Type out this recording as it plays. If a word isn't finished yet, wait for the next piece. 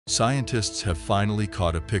Scientists have finally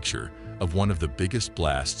caught a picture of one of the biggest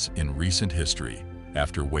blasts in recent history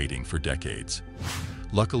after waiting for decades.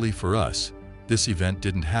 Luckily for us, this event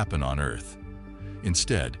didn't happen on Earth.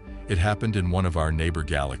 Instead, it happened in one of our neighbor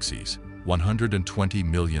galaxies, 120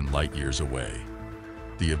 million light-years away.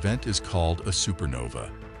 The event is called a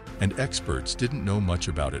supernova, and experts didn't know much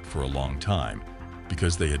about it for a long time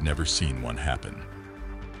because they had never seen one happen.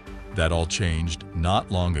 That all changed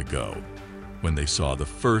not long ago when they saw the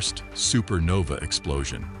first supernova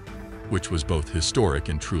explosion, which was both historic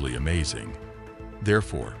and truly amazing.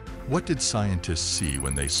 Therefore, what did scientists see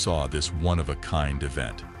when they saw this one-of-a-kind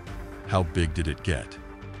event? How big did it get?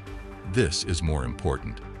 This is more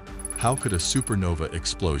important. How could a supernova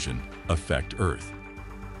explosion affect Earth?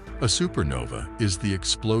 A supernova is the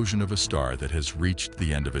explosion of a star that has reached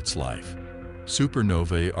the end of its life.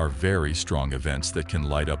 Supernovae are very strong events that can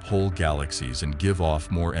light up whole galaxies and give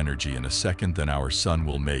off more energy in a second than our Sun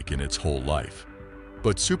will make in its whole life.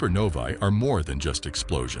 But supernovae are more than just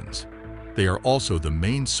explosions. They are also the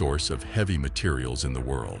main source of heavy materials in the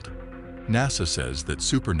world. NASA says that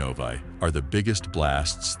supernovae are the biggest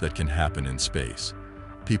blasts that can happen in space.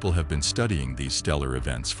 People have been studying these stellar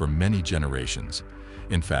events for many generations.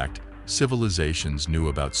 In fact, civilizations knew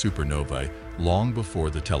about supernovae long before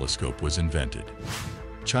the telescope was invented.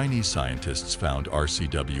 Chinese scientists found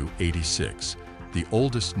RCW 86, the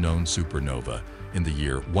oldest known supernova, in the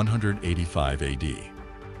year 185 AD.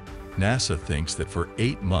 NASA thinks that for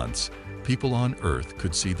 8 months, people on Earth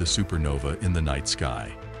could see the supernova in the night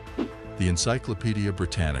sky. The Encyclopedia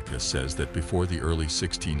Britannica says that before the early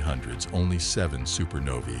 1600s, only 7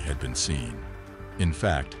 supernovae had been seen. In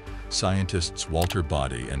fact, scientists Walter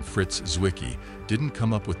Bode and Fritz Zwicky didn't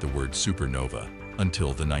come up with the word supernova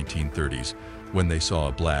until the 1930s, when they saw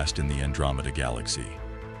a blast in the Andromeda galaxy.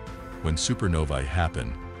 When supernovae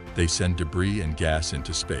happen, they send debris and gas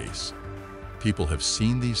into space. People have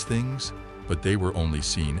seen these things, but they were only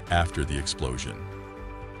seen after the explosion.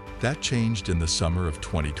 That changed in the summer of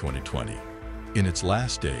 2020. In its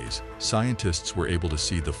last days, scientists were able to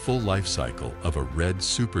see the full life cycle of a red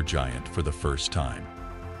supergiant for the first time.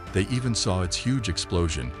 They even saw its huge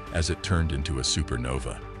explosion as it turned into a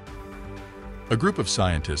supernova. A group of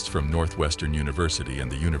scientists from Northwestern University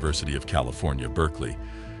and the University of California, Berkeley,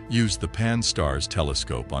 used the Pan-STARRS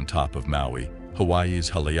telescope on top of Maui, Hawaii's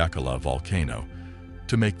Haleakala volcano,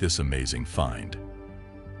 to make this amazing find.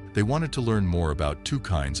 They wanted to learn more about 2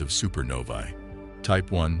 kinds of supernovae.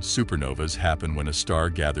 Type 1 supernovas happen when a star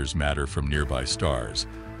gathers matter from nearby stars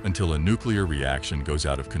until a nuclear reaction goes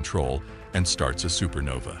out of control and starts a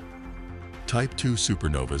supernova. Type 2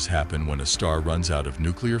 supernovas happen when a star runs out of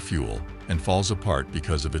nuclear fuel and falls apart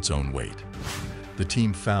because of its own weight. The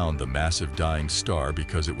team found the massive dying star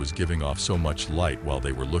because it was giving off so much light while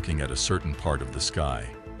they were looking at a certain part of the sky.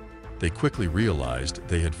 They quickly realized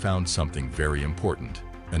they had found something very important: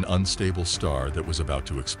 an unstable star that was about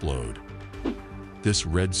to explode. This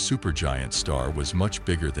red supergiant star was much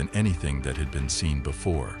bigger than anything that had been seen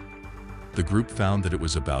before. The group found that it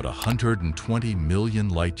was about 120 million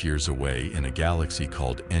light-years away in a galaxy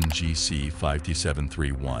called NGC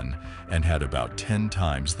 5731 and had about 10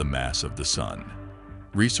 times the mass of the Sun.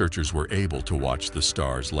 Researchers were able to watch the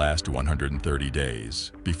star's last 130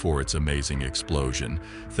 days before its amazing explosion,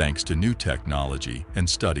 thanks to new technology and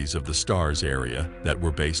studies of the star's area that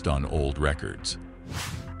were based on old records.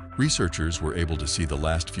 Researchers were able to see the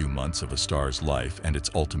last few months of a star's life and its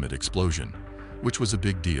ultimate explosion, which was a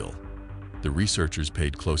big deal. The researchers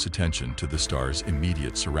paid close attention to the star's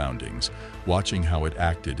immediate surroundings, watching how it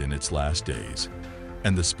acted in its last days,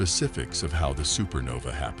 and the specifics of how the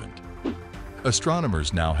supernova happened.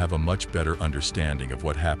 Astronomers now have a much better understanding of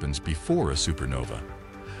what happens before a supernova,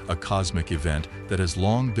 a cosmic event that has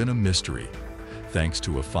long been a mystery, thanks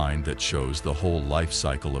to a find that shows the whole life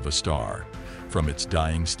cycle of a star, from its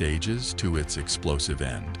dying stages to its explosive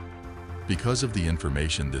end. Because of the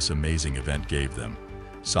information this amazing event gave them,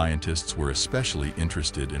 scientists were especially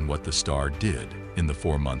interested in what the star did in the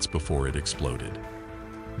 4 months before it exploded.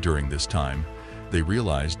 During this time, they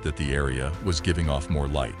realized that the area was giving off more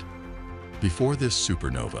light. Before this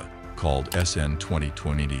supernova, called SN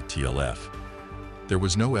 2020 TLF, there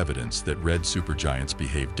was no evidence that red supergiants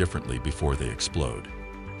behave differently before they explode.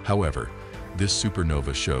 However, this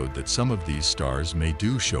supernova showed that some of these stars may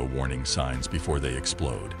do show warning signs before they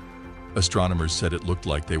explode. Astronomers said it looked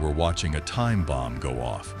like they were watching a time bomb go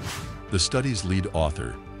off. The study's lead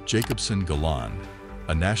author, Jacobson Galan,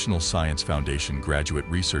 a National Science Foundation graduate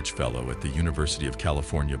research fellow at the University of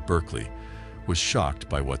California, Berkeley, was shocked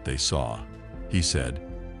by what they saw. He said,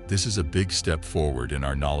 "This is a big step forward in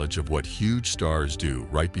our knowledge of what huge stars do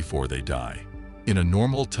right before they die." In a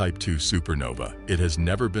normal Type 2 supernova, it has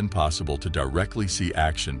never been possible to directly see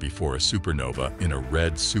action before a supernova in a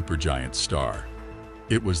red supergiant star.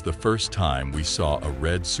 It was the first time we saw a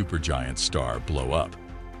red supergiant star blow up.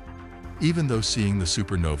 Even though seeing the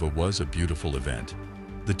supernova was a beautiful event,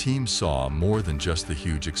 the team saw more than just the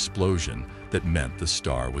huge explosion that meant the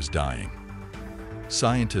star was dying.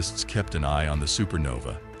 Scientists kept an eye on the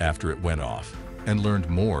supernova after it went off and learned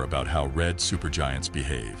more about how red supergiants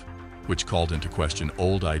behave, which called into question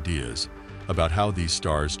old ideas about how these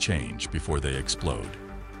stars change before they explode.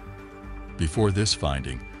 Before this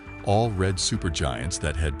finding, all red supergiants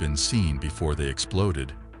that had been seen before they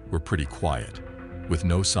exploded were pretty quiet, with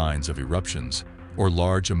no signs of eruptions or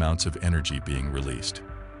large amounts of energy being released.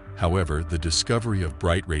 However, the discovery of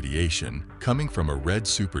bright radiation coming from a red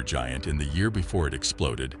supergiant in the year before it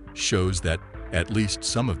exploded shows that at least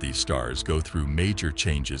some of these stars go through major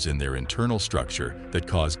changes in their internal structure that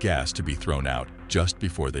cause gas to be thrown out just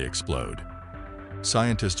before they explode.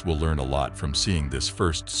 Scientists will learn a lot from seeing this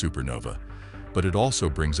first supernova, but it also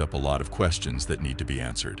brings up a lot of questions that need to be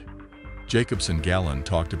answered. Jacobson-Gallon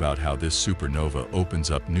talked about how this supernova opens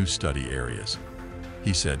up new study areas.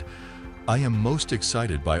 He said, "I am most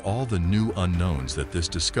excited by all the new unknowns that this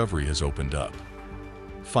discovery has opened up.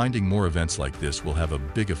 Finding more events like this will have a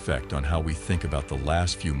big effect on how we think about the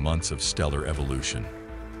last few months of stellar evolution.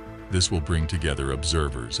 This will bring together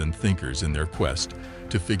observers and thinkers in their quest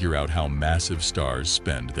to figure out how massive stars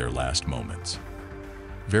spend their last moments.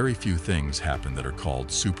 Very few things happen that are called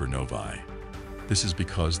supernovae. This is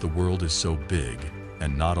because the world is so big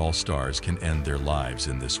and not all stars can end their lives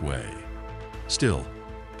in this way. Still,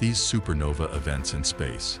 these supernova events in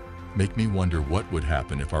space make me wonder what would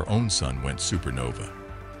happen if our own sun went supernova.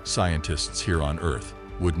 Scientists here on Earth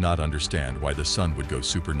would not understand why the sun would go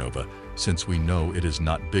supernova, since we know it is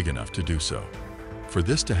not big enough to do so. For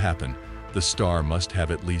this to happen, the star must have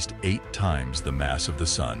at least 8 times the mass of the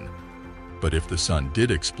sun. But if the sun did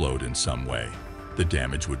explode in some way, the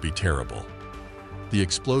damage would be terrible. The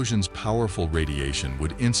explosion's powerful radiation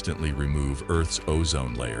would instantly remove Earth's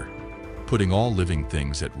ozone layer, putting all living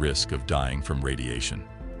things at risk of dying from radiation.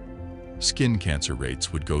 Skin cancer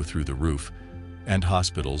rates would go through the roof, and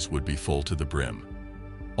hospitals would be full to the brim.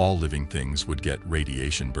 All living things would get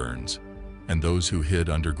radiation burns, and those who hid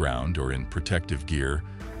underground or in protective gear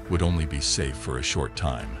would only be safe for a short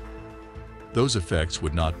time. Those effects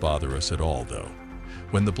would not bother us at all, though.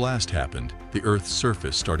 When the blast happened, the Earth's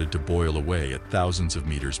surface started to boil away at thousands of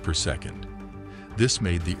meters per second. This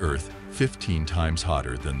made the Earth 15 times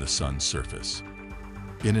hotter than the sun's surface.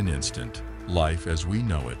 In an instant, life as we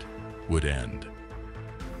know it would end.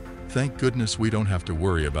 Thank goodness we don't have to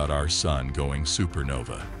worry about our sun going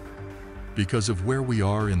supernova. Because of where we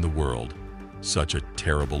are in the world, such a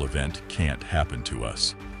terrible event can't happen to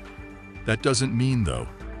us. That doesn't mean, though,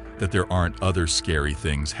 that there aren't other scary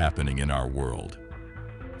things happening in our world.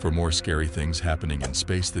 For more scary things happening in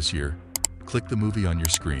space this year, click the movie on your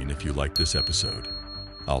screen if you like this episode.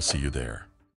 I'll see you there.